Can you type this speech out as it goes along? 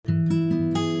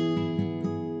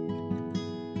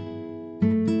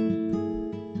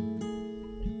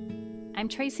I'm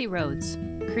Tracy Rhodes,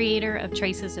 creator of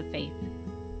Traces of Faith.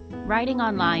 Writing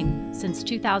online since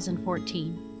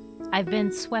 2014, I've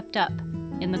been swept up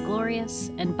in the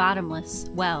glorious and bottomless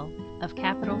well of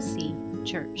capital C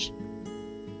Church,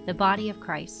 the body of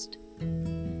Christ,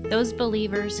 those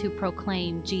believers who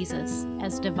proclaim Jesus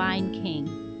as divine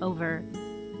King over,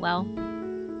 well,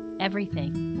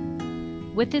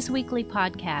 everything. With this weekly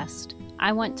podcast,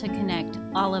 I want to connect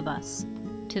all of us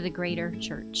to the greater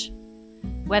church.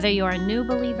 Whether you're a new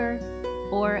believer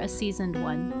or a seasoned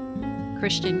one,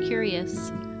 Christian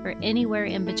curious, or anywhere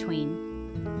in between,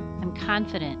 I'm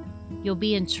confident you'll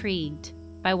be intrigued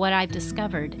by what I've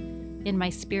discovered in my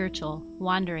spiritual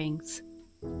wanderings.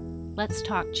 Let's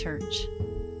talk church.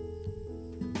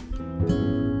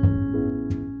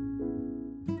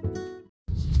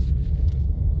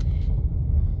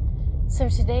 So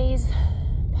today's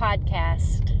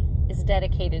podcast is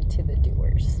dedicated to the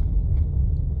doers.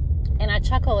 And I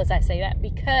chuckle as I say that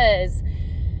because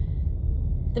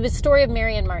the story of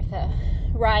Mary and Martha,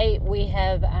 right? We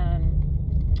have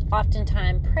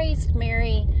oftentimes praised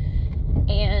Mary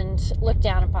and looked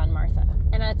down upon Martha.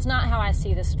 And that's not how I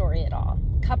see the story at all.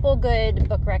 Couple good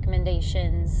book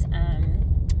recommendations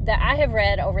that I have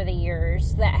read over the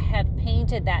years that have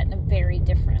painted that in a very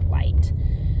different light.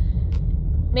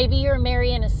 Maybe you're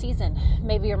Mary in a season.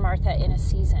 Maybe you're Martha in a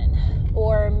season.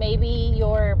 Or maybe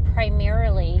you're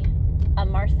primarily a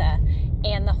Martha.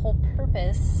 And the whole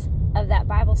purpose of that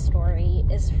Bible story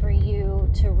is for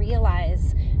you to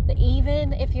realize that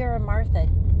even if you're a Martha,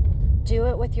 do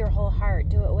it with your whole heart.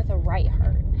 Do it with a right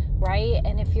heart, right?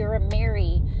 And if you're a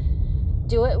Mary,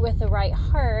 do it with the right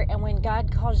heart. And when God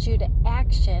calls you to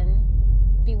action,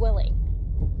 be willing.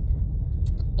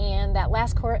 And that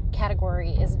last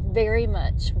category is very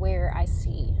much where I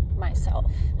see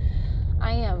myself.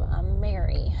 I am a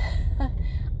Mary.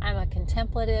 I'm a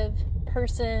contemplative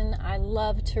person. I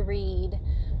love to read.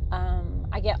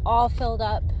 I get all filled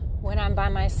up when I'm by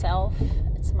myself.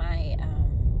 It's my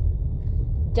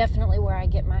definitely where I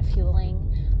get my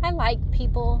fueling. I like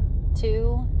people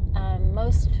too.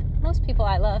 Most people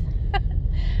I love,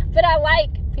 but I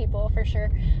like people for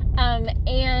sure.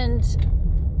 And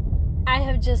I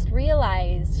have just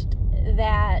realized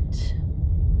that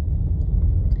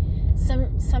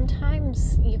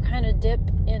sometimes you kind of dip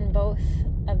in both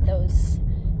of those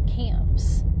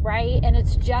camps, right? And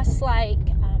it's just like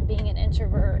being an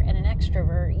introvert and an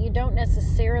extrovert. You don't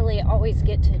necessarily always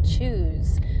get to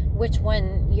choose which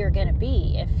one you're going to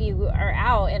be. If you are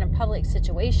out in a public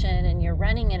situation and you're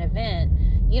running an event,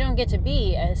 you don't get to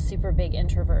be a super big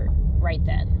introvert right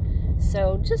then.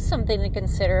 So just something to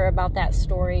consider about that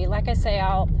story. Like I say,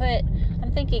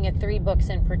 I'm thinking of 3 books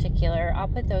in particular. I'll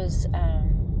put those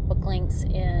book links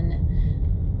in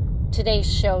today's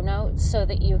show notes so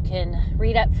that you can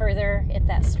read up further if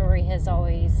that story has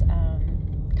always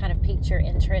kind of piqued your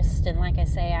interest. And like I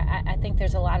say, I think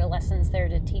there's a lot of lessons there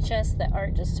to teach us that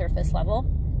aren't just surface level.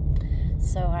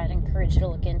 So I'd encourage you to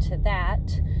look into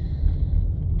that.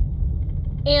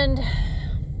 And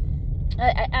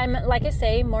I'm, like I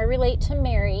say, more relate to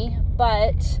Mary,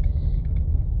 but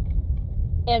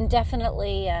am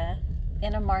definitely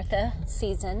in a Martha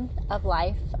season of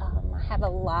life. I have a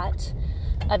lot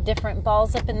of different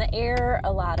balls up in the air,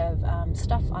 a lot of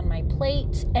stuff on my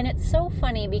plate. And it's so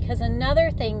funny because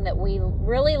another thing that we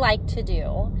really like to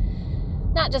do,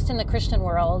 not just in the Christian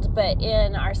world, but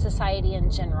in our society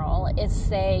in general, is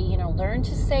say, learn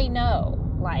to say no.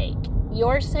 Like,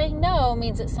 your saying no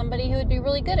means that somebody who would be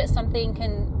really good at something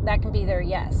can be their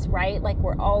yes, right? Like,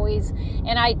 we're always,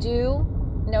 and I do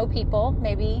know people,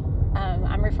 maybe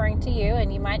I'm referring to you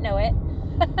and you might know it,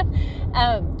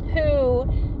 who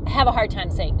have a hard time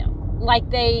saying no. Like,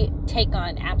 they take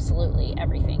on absolutely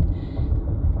everything.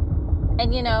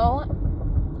 And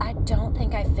I don't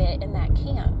think I fit in that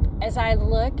camp. As I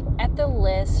look at the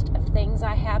list of things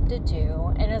I have to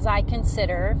do, and as I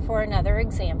consider, for another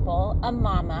example, a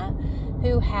mama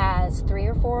who has 3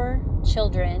 or 4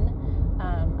 children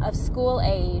of school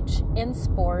age, in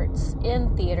sports,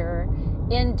 in theater,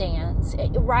 in dance,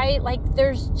 right? Like,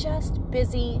 there's just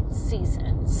busy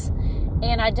seasons.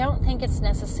 And I don't think it's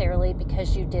necessarily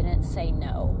because you didn't say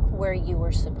no where you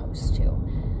were supposed to.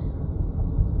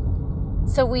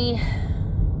 So we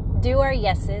do our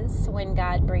yeses when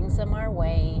God brings them our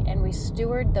way, and we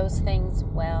steward those things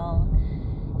well.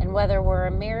 And whether we're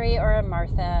a Mary or a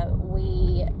Martha,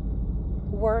 we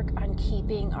work on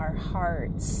keeping our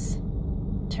hearts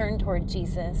turned toward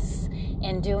Jesus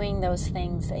and doing those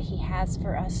things that He has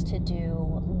for us to do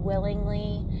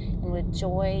willingly and with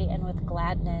joy and with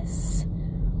gladness.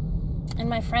 And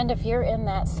my friend, if you're in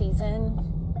that season,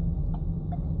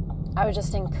 I would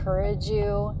just encourage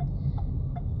you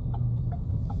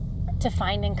to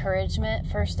find encouragement,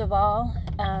 first of all.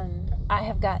 I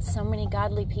have got so many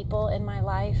godly people in my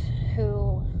life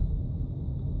who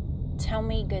tell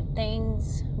me good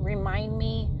things, remind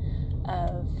me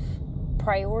of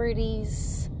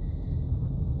priorities,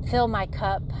 fill my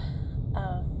cup.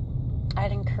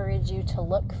 I'd encourage you to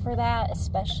look for that,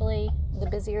 especially the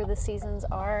busier the seasons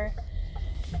are.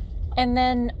 And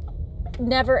then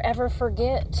never ever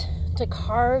forget to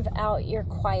carve out your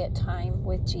quiet time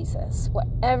with Jesus,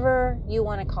 whatever you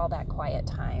want to call that quiet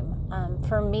time.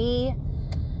 For me,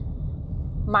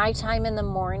 my time in the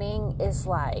morning is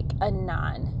like a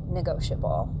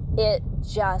non-negotiable. It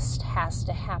just has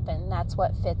to happen. That's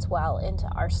what fits well into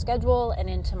our schedule and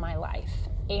into my life.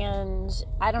 And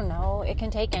I don't know, it can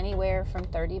take anywhere from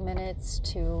 30 minutes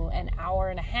to an hour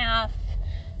and a half.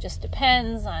 Just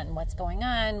depends on what's going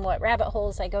on, what rabbit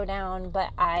holes I go down.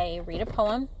 But I read a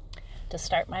poem to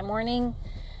start my morning.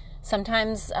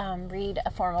 Sometimes read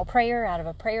a formal prayer out of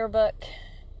a prayer book.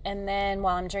 And then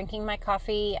while I'm drinking my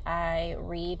coffee, I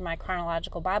read my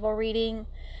chronological Bible reading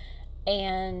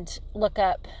and look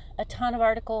up a ton of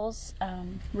articles,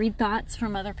 read thoughts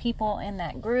from other people in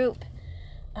that group.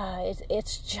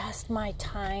 It's just my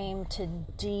time to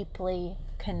deeply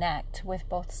connect with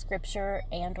both Scripture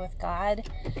and with God.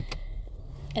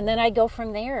 And then I go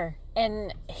from there.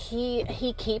 And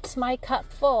he keeps my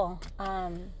cup full.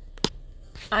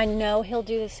 I know he'll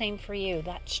do the same for you.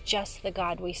 That's just the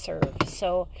God we serve.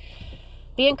 So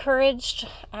be encouraged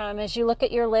as you look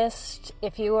at your list.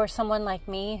 If you are someone like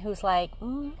me who's like,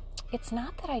 it's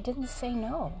not that I didn't say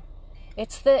no.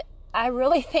 It's that I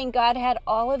really think God had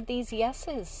all of these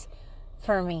yeses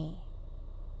for me.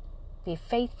 Be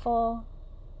faithful,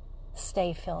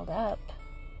 stay filled up,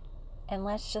 and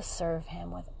let's just serve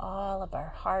him with all of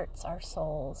our hearts, our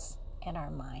souls, and our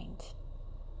mind.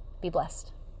 Be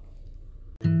blessed.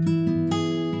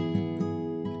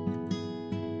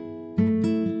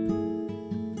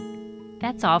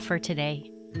 That's all for today.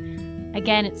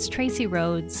 Again, it's Tracy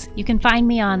Rhodes. You can find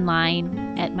me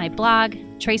online at my blog,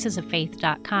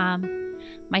 tracesoffaith.com.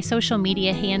 My social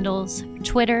media handles,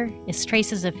 Twitter is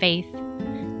Traces of Faith,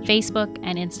 Facebook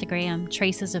and Instagram,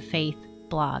 Traces of Faith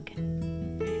blog.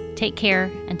 Take care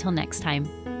until next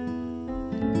time.